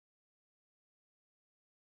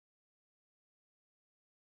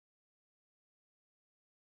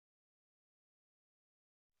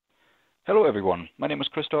Hello everyone, my name is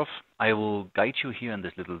Christoph. I will guide you here in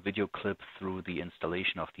this little video clip through the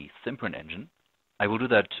installation of the ThinPrint Engine. I will do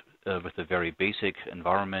that with a very basic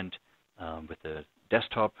environment, with the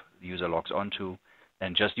desktop the user logs onto,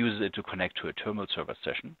 and just uses it to connect to a terminal server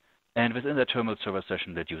session. And within that terminal server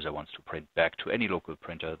session, that user wants to print back to any local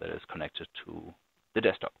printer that is connected to the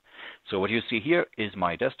desktop. So what you see here is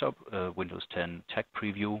my desktop, Windows 10 tech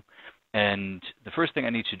preview. And the first thing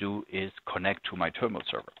I need to do is connect to my terminal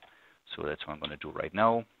server. So that's what I'm going to do right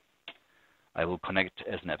now. I will connect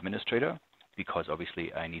as an administrator because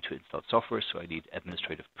obviously I need to install software, so I need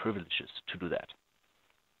administrative privileges to do that.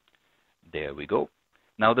 There we go.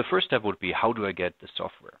 Now the first step would be, how do I get the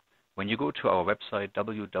software? When you go to our website,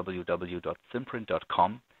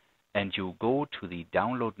 www.thinprint.com, and you go to the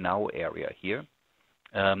Download Now area here,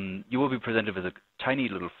 you will be presented with a tiny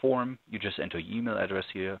little form. You just enter your email address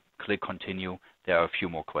here, click Continue. There are a few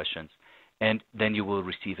more questions. And then you will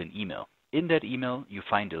receive an email. In that email, you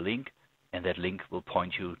find a link, and that link will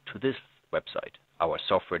point you to this website, our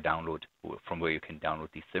software download, from where you can download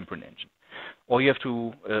the ThinPrint Engine. All you have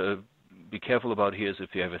to be careful about here is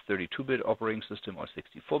if you have a 32-bit operating system or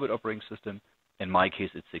 64-bit operating system. In my case,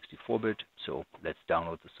 it's 64-bit, so let's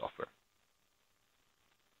download the software.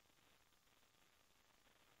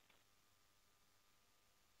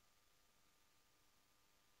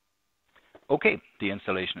 Okay, the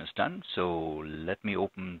installation is done, so let me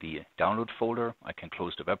open the download folder. I can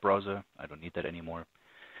close the web browser. I don't need that anymore.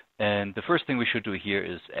 And the first thing we should do here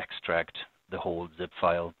is extract the whole zip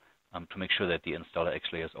file to make sure that the installer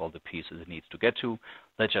actually has all the pieces it needs to get to.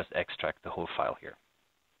 Let's just extract the whole file here.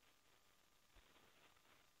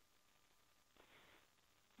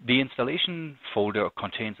 The installation folder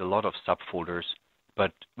contains a lot of subfolders,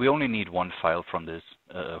 but we only need one file from this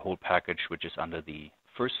whole package, which is under the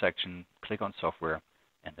first section. Click on Software,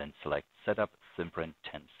 and then select Setup ThinPrint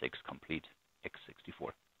 10.6 Complete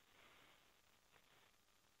x64.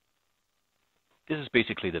 This is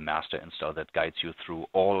basically the master install that guides you through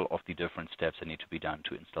all of the different steps that need to be done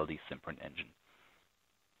to install the ThinPrint Engine.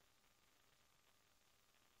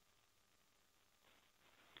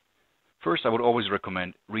 First, I would always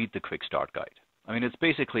recommend read the Quick Start Guide. I mean, it's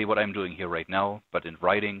basically what I'm doing here right now, but in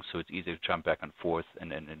writing, so it's easy to jump back and forth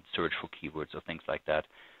and search for keywords or things like that.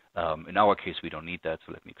 In our case, we don't need that,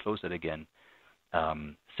 so let me close that again.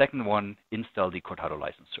 Second one, install the Cortado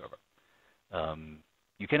license server.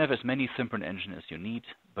 You can have as many ThinPrint Engine as you need,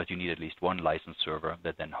 but you need at least one license server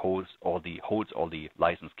that then holds all the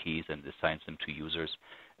license keys and assigns them to users.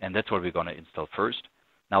 And that's what we're going to install first.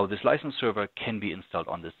 Now, this license server can be installed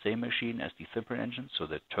on the same machine as the ThinPrint Engine, so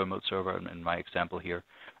the terminal server in my example here,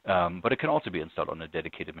 but it can also be installed on a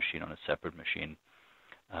dedicated machine, on a separate machine,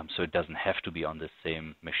 so it doesn't have to be on the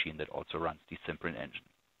same machine that also runs the ThinPrint Engine.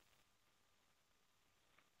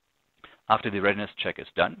 After the readiness check is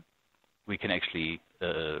done, we can actually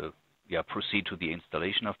proceed to the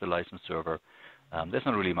installation of the license server. There's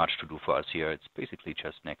not really much to do for us here. It's basically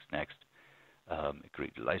just next,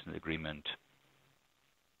 agree to license agreement,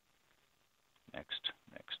 next,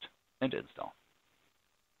 and install.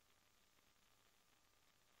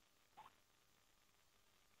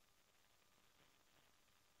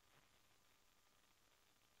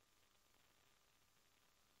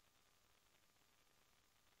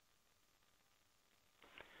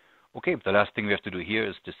 Okay, the last thing we have to do here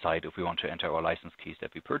is decide if we want to enter our license keys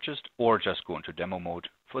that we purchased or just go into demo mode.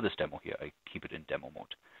 For this demo here, I keep it in demo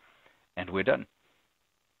mode. And we're done.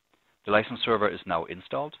 The license server is now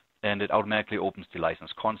installed, and it automatically opens the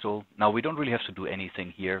license console. Now, we don't really have to do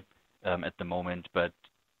anything here at the moment, but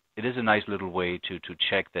it is a nice little way to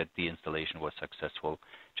check that the installation was successful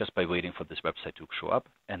just by waiting for this website to show up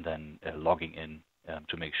and then logging in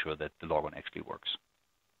to make sure that the logon actually works.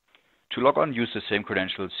 To log on, use the same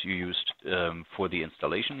credentials you used for the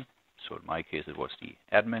installation. So in my case, it was the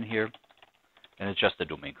admin here, and it's just the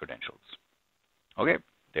domain credentials. Okay,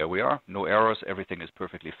 there we are. No errors. Everything is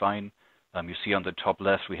perfectly fine. You see on the top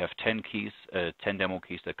left, we have 10 keys, 10 demo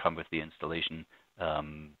keys that come with the installation.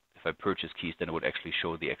 If I purchase keys, then it would actually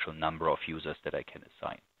show the actual number of users that I can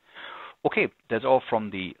assign. Okay, that's all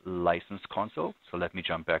from the license console. So let me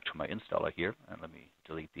jump back to my installer here, and let me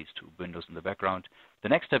delete these two windows in the background. The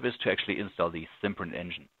next step is to actually install the ThinPrint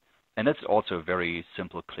Engine. And that's also a very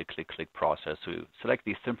simple click process. So you select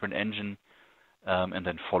the ThinPrint Engine and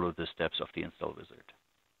then follow the steps of the install wizard.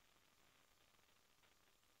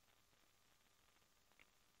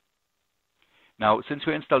 Now, since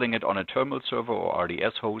we're installing it on a terminal server or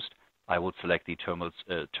RDS host, I will select the terminal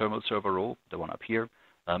server role, the one up here.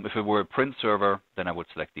 If it were a print server, then I would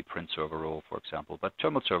select the print server role, for example. But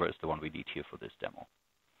terminal server is the one we need here for this demo.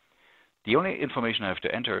 The only information I have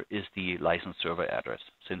to enter is the license server address.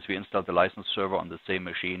 Since we installed the license server on the same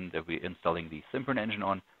machine that we're installing the ThinPrint engine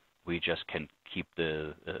on, we just can keep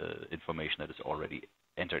the information that is already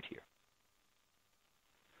entered here.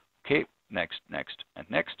 Okay, next, next, and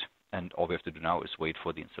next. And all we have to do now is wait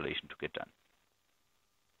for the installation to get done.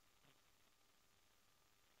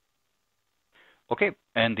 Okay,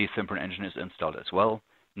 and the ThinPrint engine is installed as well.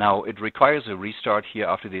 Now, it requires a restart here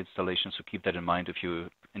after the installation, so keep that in mind if you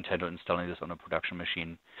intend on installing this on a production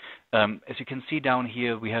machine. As you can see down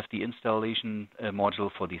here, we have the installation module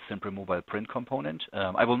for the ThinPrint mobile print component.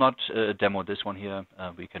 I will not demo this one here.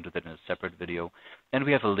 We can do that in a separate video. And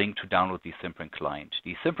we have a link to download the ThinPrint Client.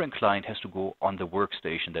 The ThinPrint Client has to go on the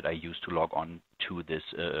workstation that I use to log on to this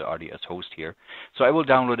RDS host here. So I will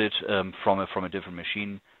download it from a different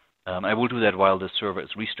machine. I will do that while the server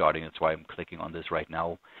is restarting. That's why I'm clicking on this right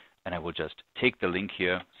now. And I will just take the link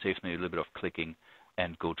here, saves me a little bit of clicking,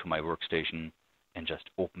 and go to my workstation and just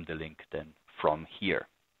open the link then from here.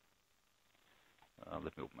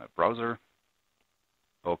 Let me open my browser.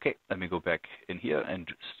 Okay, let me go back in here and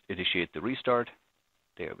initiate the restart.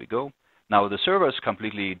 There we go. Now the server is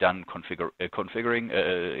completely done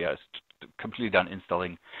completely done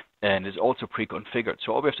installing, and is also pre-configured.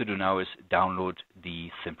 So all we have to do now is download the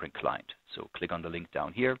ThinPrint client. So click on the link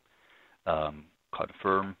down here,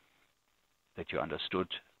 confirm that you understood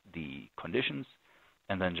the conditions,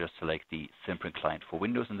 and then just select the ThinPrint client for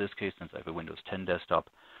Windows in this case, since I have a Windows 10 desktop,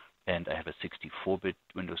 and I have a 64-bit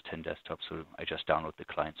Windows 10 desktop, so I just download the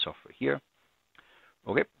client software here.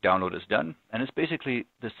 Okay, download is done, and it's basically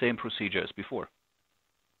the same procedure as before.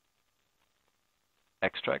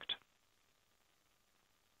 Extract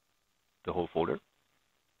the whole folder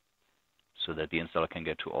so that the installer can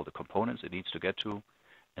get to all the components it needs to get to,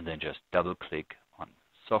 and then just double-click on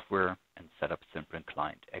Software and set up ThinPrint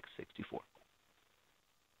Client x64.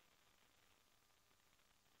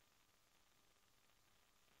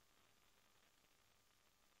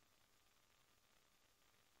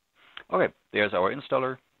 Okay, there's our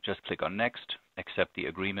installer. Just click on Next, accept the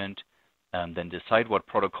agreement, and then decide what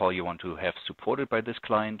protocol you want to have supported by this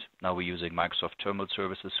client. Now we're using Microsoft Terminal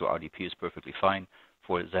Services, so RDP is perfectly fine.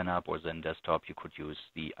 For XenApp or Zen Desktop, you could use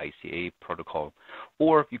the ICA protocol,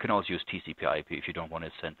 or you can also use TCP/IP if you don't want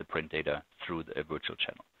to send the print data through the virtual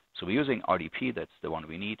channel. So we're using RDP, that's the one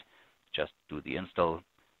we need. Just do the install,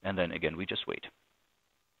 and then again, we just wait.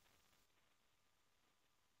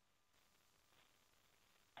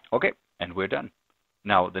 Okay, and we're done.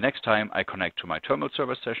 Now, the next time I connect to my terminal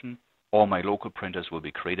server session, all my local printers will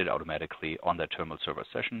be created automatically on that terminal server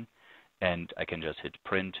session, and I can just hit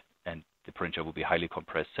print, and the printer will be highly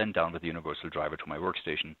compressed, sent down with the universal driver to my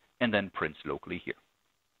workstation, and then prints locally here.